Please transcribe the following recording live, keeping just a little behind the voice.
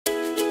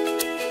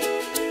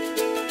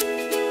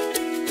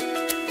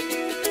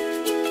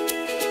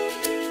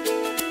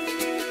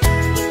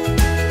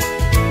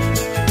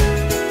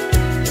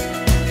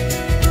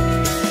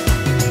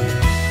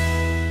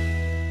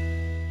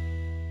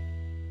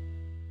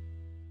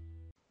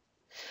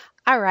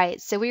All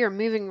right, so we are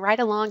moving right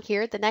along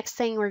here. The next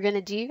thing we're going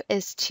to do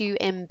is to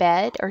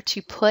embed or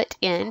to put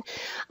in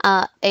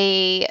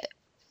a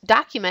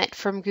document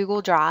from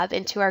Google Drive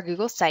into our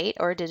Google site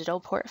or digital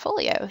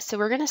portfolio. So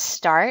we're going to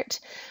start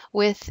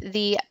with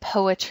the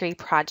poetry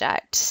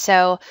project.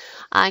 So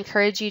I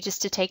encourage you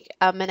just to take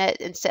a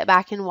minute and sit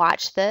back and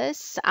watch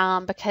this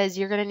because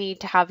you're going to need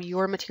to have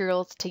your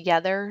materials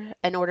together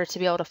in order to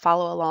be able to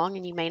follow along,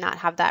 and you may not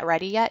have that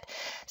ready yet.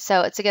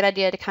 So it's a good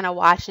idea to kind of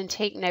watch and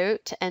take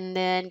note and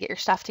then get your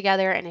stuff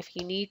together. And if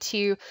you need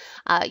to,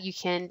 you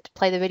can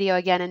play the video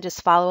again and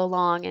just follow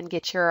along and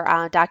get your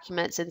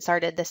documents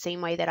inserted the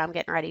same way that I'm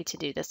getting ready to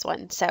do this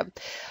one. So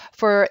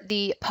for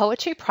the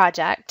poetry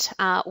project,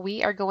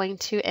 we are going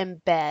to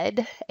embed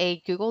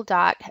a Google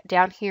Doc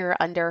down here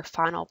under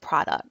Final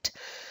Product.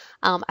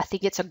 I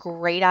think it's a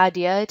great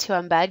idea to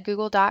embed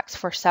Google Docs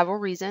for several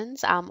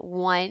reasons.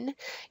 One,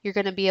 you're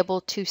going to be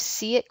able to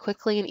see it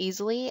quickly and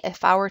easily.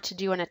 If I were to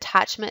do an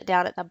attachment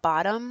down at the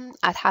bottom,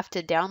 I'd have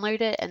to download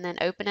it and then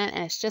open it,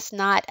 and it's just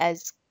not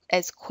as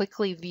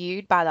quickly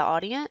viewed by the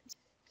audience.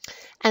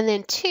 And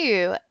then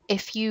two,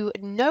 if you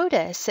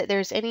notice that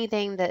there's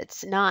anything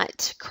that's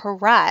not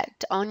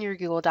correct on your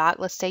Google Doc,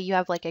 let's say you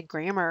have like a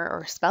grammar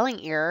or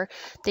spelling error,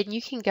 then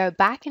you can go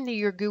back into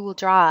your Google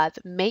Drive,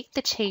 make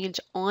the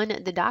change on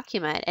the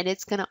document, and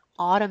it's going to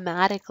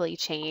automatically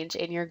change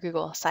in your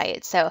Google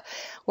site. So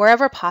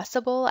wherever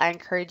possible, I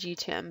encourage you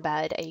to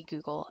embed a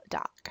Google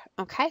Doc.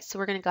 Okay, so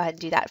we're going to go ahead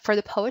and do that. For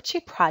the poetry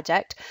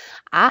project,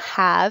 I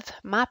have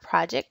my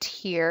project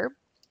here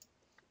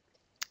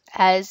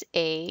as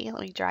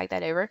let me drag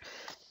that over,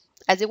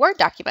 as a Word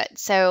document.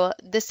 So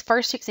this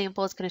first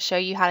example is going to show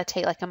you how to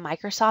take like a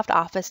Microsoft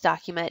Office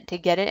document to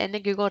get it into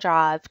Google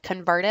Drive,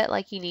 convert it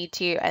like you need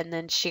to, and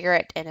then share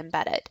it and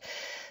embed it.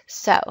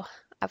 So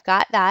I've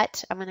got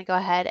that. I'm going to go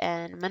ahead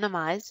and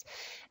minimize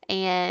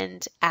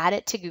and add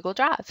it to Google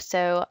Drive.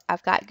 So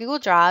I've got Google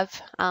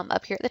Drive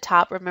up here at the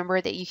top. Remember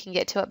that you can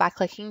get to it by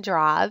clicking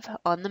Drive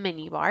on the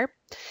menu bar.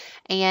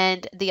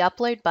 And the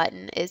upload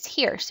button is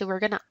here. So we're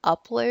going to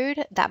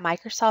upload that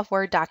Microsoft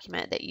Word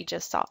document that you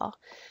just saw.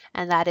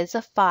 And that is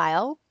a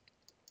file.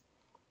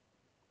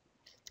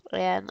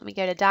 And let me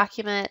go to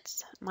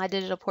Documents, My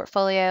Digital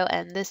Portfolio,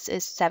 and this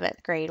is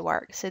 7th grade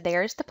work. So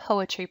there's the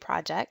poetry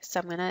project. So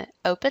I'm going to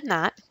open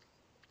that.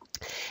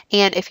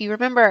 And if you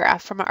remember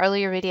from an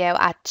earlier video,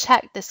 I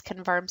checked this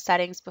confirm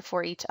settings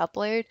before each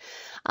upload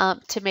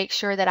to make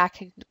sure that I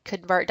can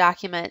convert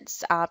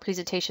documents,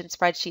 presentations,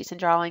 spreadsheets, and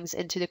drawings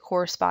into the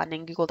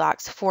corresponding Google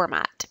Docs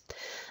format.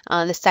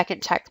 The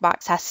second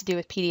checkbox has to do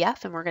with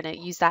PDF, and we're going to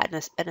use that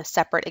in a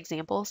separate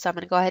example. So I'm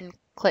going to go ahead and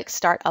click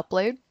Start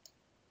Upload.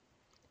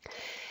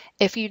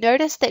 If you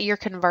notice that your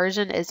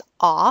conversion is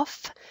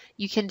off,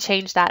 you can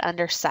change that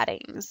under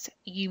settings.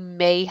 You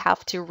may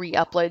have to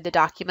re-upload the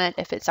document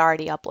if it's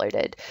already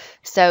uploaded.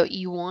 So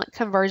you want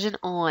conversion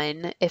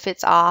on. If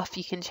it's off,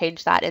 you can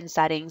change that in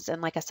settings.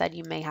 And like I said,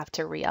 you may have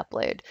to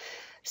re-upload.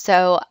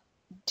 So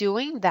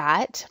doing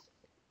that,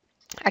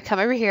 I come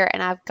over here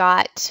and I've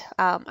got,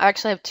 I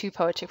actually have two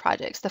poetry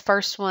projects. The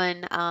first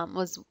one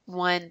was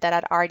one that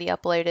I'd already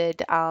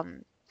uploaded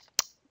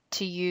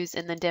to use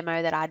in the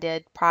demo that I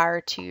did prior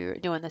to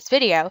doing this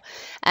video.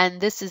 And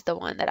this is the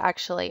one that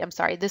actually, I'm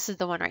sorry, this is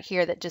the one right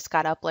here that just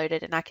got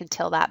uploaded, and I can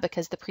tell that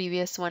because the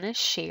previous one is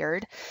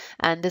shared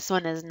and this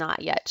one is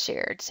not yet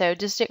shared. So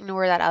just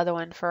ignore that other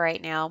one for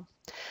right now.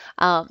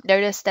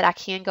 Notice that I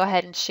can go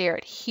ahead and share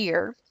it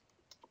here,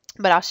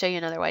 but I'll show you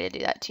another way to do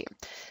that too.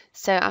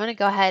 So I'm going to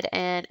go ahead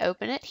and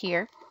open it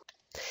here.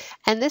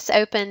 And this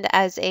opened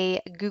as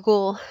a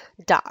Google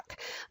Doc.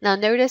 Now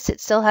notice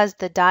it still has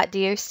the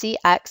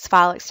 .docx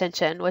file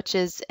extension, which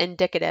is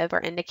indicative or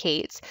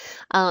indicates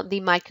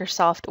the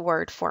Microsoft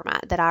Word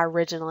format that I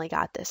originally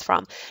got this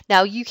from.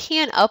 Now you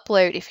can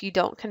upload if you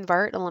don't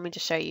convert, and let me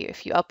just show you.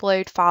 If you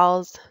upload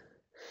files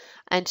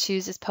and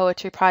choose this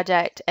poetry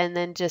project and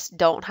then just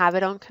don't have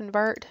it on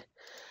convert,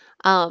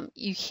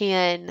 you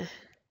can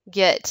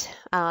get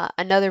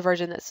another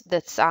version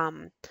that's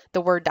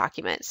the Word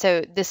document.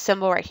 So this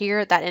symbol right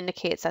here, that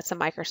indicates that's a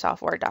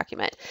Microsoft Word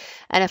document.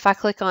 And if I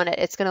click on it,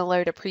 it's going to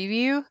load a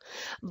preview,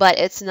 but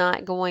it's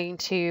not going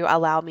to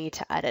allow me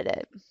to edit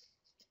it.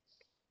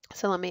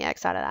 So let me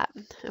X out of that.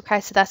 Okay,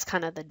 so that's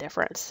kind of the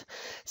difference.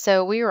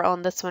 So we were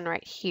on this one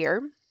right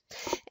here,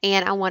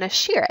 and I want to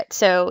share it.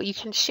 So you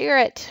can share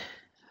it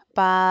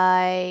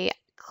by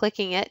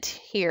clicking it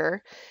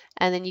here,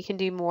 and then you can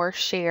do more,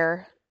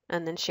 share,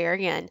 and then share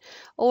again.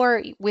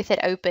 Or with it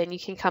open, you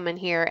can come in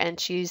here and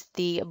choose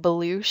the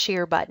blue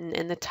share button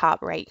in the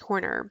top right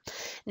corner.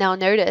 Now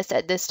notice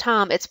at this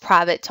time it's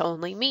private to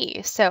only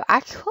me. So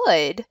I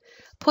could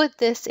put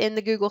this in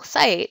the Google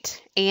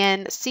site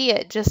and see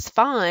it just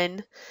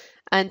fine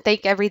and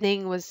think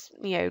everything was,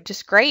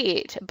 just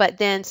great. But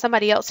then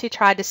somebody else who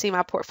tried to see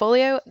my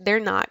portfolio, they're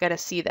not going to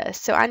see this.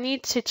 So I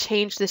need to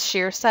change the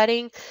share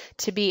setting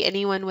to be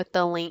anyone with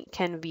the link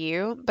can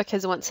view,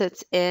 because once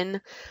it's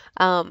in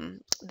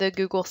the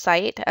Google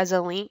site as a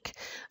link,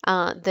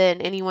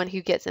 then anyone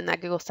who gets in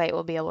that Google site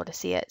will be able to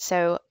see it.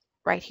 So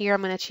right here,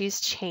 I'm going to choose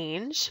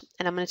change,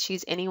 and I'm going to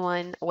choose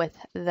anyone with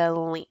the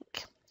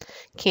link.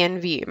 Can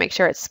view. Make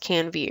sure it's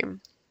can view.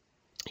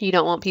 You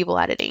don't want people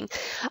editing.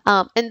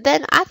 And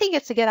then I think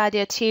it's a good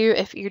idea too,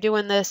 if you're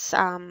doing this,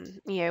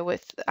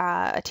 with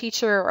a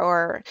teacher,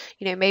 or,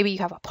 maybe you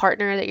have a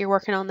partner that you're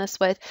working on this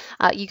with,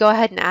 you go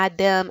ahead and add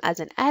them as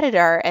an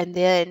editor, and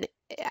then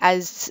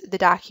as the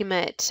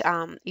document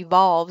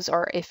evolves,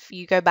 or if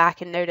you go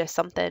back and notice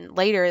something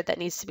later that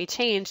needs to be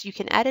changed, you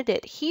can edit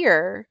it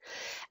here,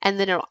 and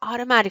then it'll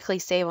automatically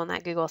save on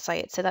that Google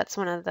site. So that's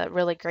one of the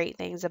really great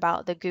things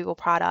about the Google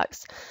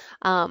products.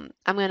 I'm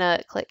going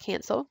to click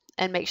cancel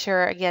and make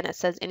sure, again, it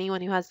says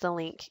anyone who has the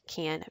link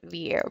can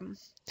view.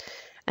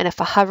 And if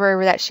I hover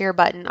over that share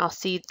button, I'll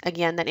see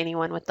again that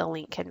anyone with the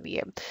link can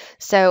view.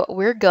 So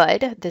we're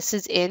good. This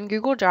is in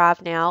Google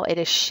Drive now. It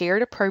is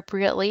shared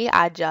appropriately.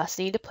 I just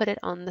need to put it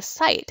on the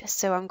site.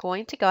 So I'm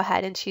going to go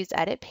ahead and choose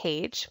Edit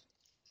Page.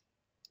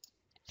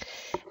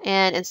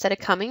 And instead of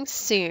coming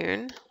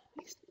soon,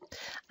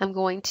 I'm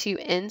going to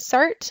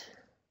insert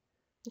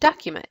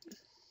document.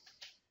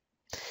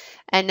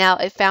 And now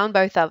it found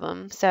both of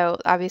them. So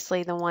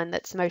obviously the one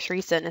that's most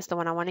recent is the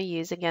one I want to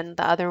use. Again,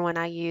 the other one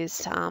I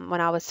used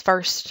when I was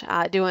first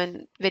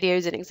doing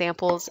videos and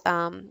examples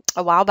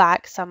a while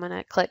back. So I'm going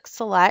to click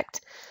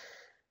select.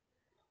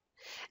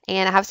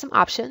 And I have some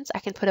options. I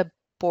can put a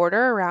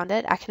border around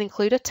it. I can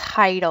include a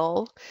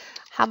title.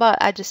 How about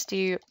I just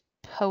do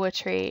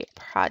poetry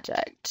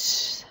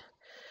project?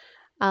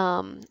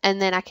 And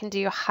then I can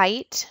do a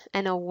height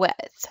and a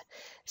width.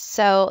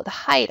 So the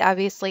height,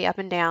 obviously up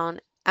and down.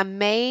 I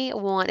may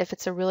want, if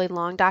it's a really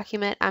long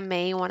document, I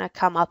may want to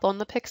come up on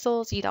the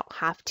pixels. You don't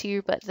have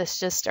to, but this is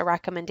just a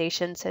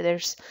recommendation, so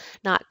there's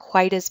not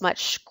quite as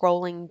much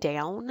scrolling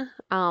down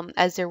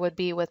as there would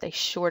be with a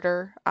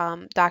shorter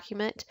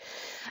document.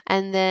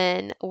 And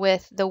then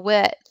with the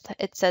width,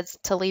 it says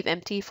to leave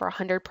empty for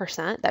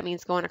 100%. That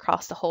means going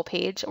across the whole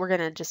page. We're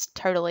going to just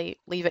totally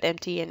leave it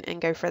empty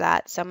and go for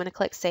that. So I'm going to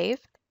click save.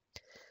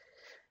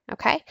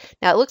 Okay,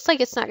 now it looks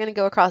like it's not going to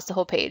go across the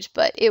whole page,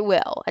 but it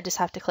will. I just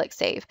have to click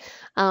save.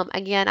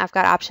 Again, I've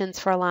got options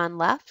for align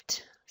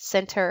left,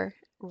 center,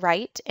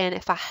 right, and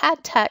if I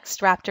had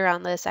text wrapped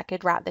around this, I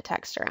could wrap the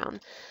text around.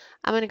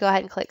 I'm going to go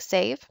ahead and click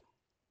save.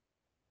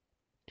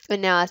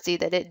 And now I see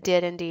that it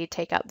did indeed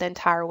take up the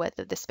entire width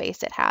of the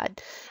space it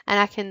had. And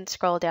I can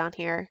scroll down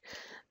here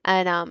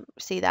and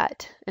see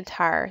that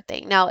entire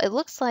thing. Now it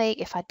looks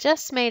like if I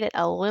just made it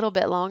a little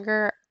bit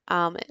longer,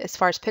 as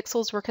far as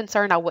pixels were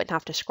concerned, I wouldn't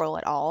have to scroll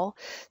at all.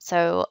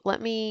 So let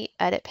me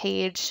edit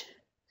page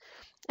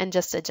and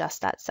just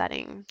adjust that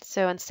setting.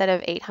 So instead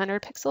of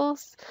 800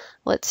 pixels,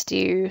 let's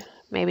do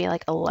maybe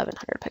like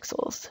 1100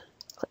 pixels.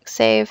 Click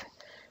save,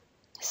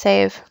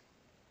 save.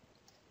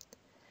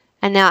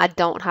 And now I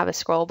don't have a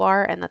scroll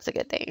bar, and that's a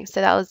good thing.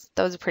 So that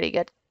was a pretty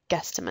good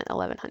guesstimate,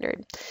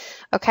 1100.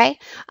 Okay,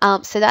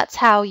 so that's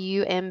how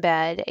you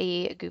embed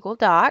a Google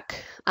Doc.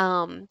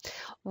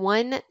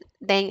 One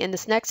thing in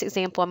this next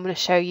example I'm going to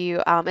show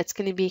you, it's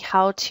going to be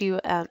how to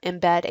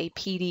embed a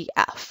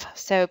PDF.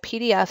 So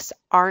PDFs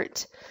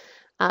aren't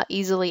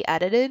easily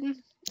edited.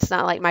 It's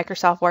not like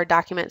Microsoft Word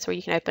documents where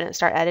you can open it and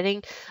start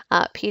editing.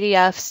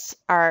 PDFs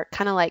are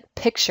kind of like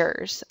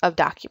pictures of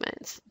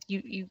documents.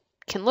 You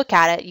can look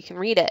at it, you can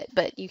read it,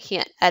 but you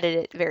can't edit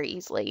it very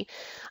easily.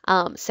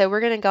 So we're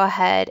going to go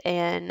ahead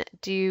and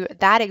do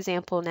that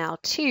example now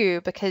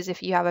too, because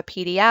if you have a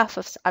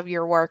PDF of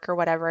your work or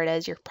whatever it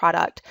is, your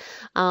product,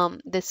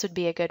 this would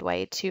be a good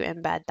way to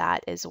embed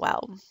that as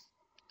well.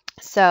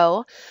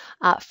 So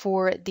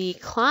for the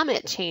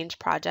climate change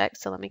project,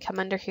 so let me come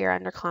under here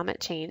under climate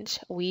change,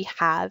 we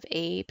have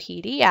a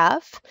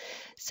PDF.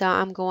 So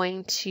I'm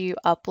going to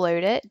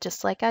upload it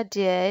just like I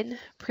did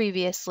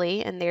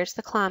previously, and there's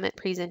the climate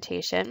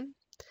presentation.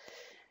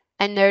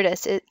 And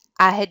notice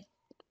I had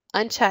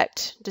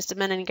unchecked just a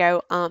minute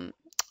ago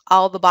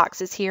all the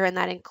boxes here, and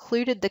that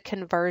included the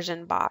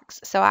conversion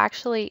box. So I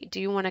actually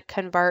do want to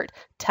convert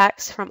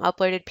text from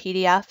uploaded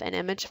PDF and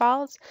image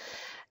files.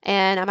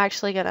 And I'm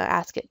actually going to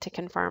ask it to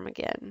confirm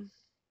again.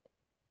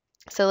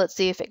 So let's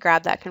see if it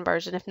grabbed that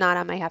conversion. If not,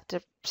 I may have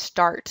to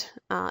start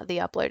the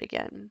upload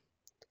again.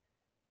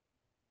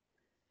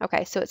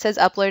 Okay, so it says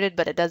uploaded,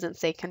 but it doesn't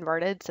say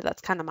converted. So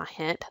that's kind of my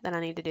hint that I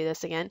need to do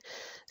this again.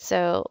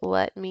 So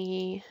let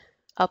me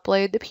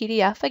upload the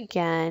PDF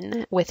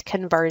again with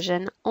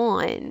conversion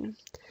on.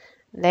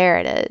 There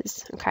it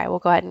is. Okay, we'll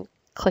go ahead and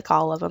click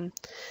all of them.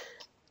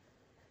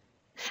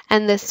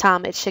 And this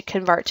time it should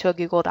convert to a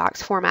Google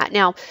Docs format.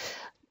 Now,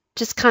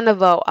 just kind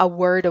of a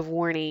word of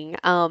warning.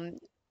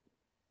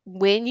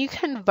 When you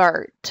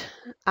convert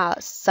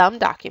some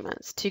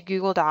documents to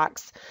Google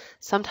Docs,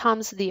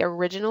 sometimes the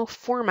original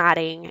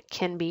formatting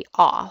can be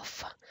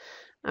off.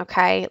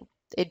 Okay,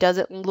 it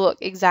doesn't look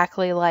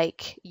exactly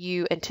like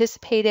you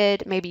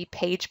anticipated. Maybe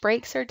page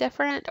breaks are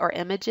different, or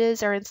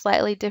images are in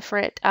slightly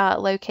different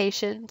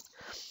locations.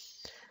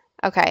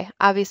 Okay,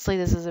 obviously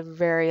this is a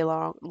very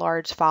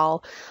large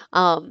file.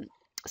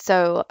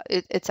 So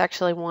it's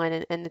actually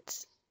one, and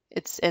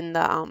it's in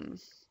the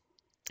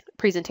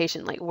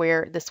presentation, like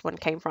where this one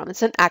came from.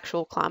 It's an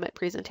actual climate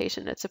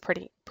presentation. It's a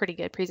pretty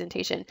good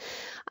presentation.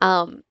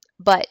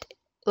 But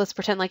let's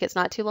pretend like it's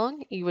not too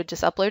long. You would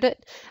just upload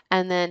it.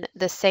 And then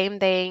the same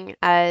thing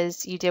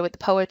as you did with the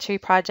poetry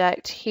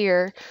project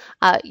here,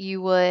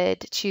 you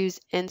would choose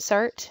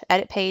insert,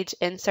 edit page,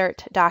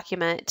 insert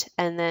document,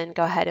 and then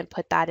go ahead and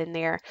put that in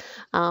there.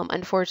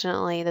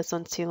 Unfortunately, this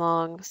one's too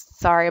long.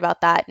 Sorry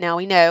about that. Now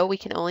we know we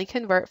can only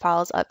convert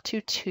files up to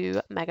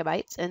 2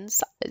 megabytes in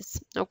size.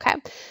 Okay,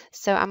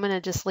 so I'm going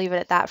to just leave it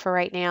at that for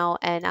right now.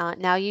 And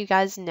now you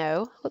guys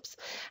know,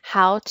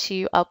 how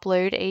to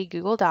upload a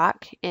Google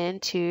Doc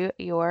into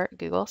your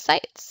Google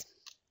Sites.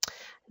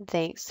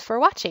 Thanks for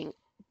watching.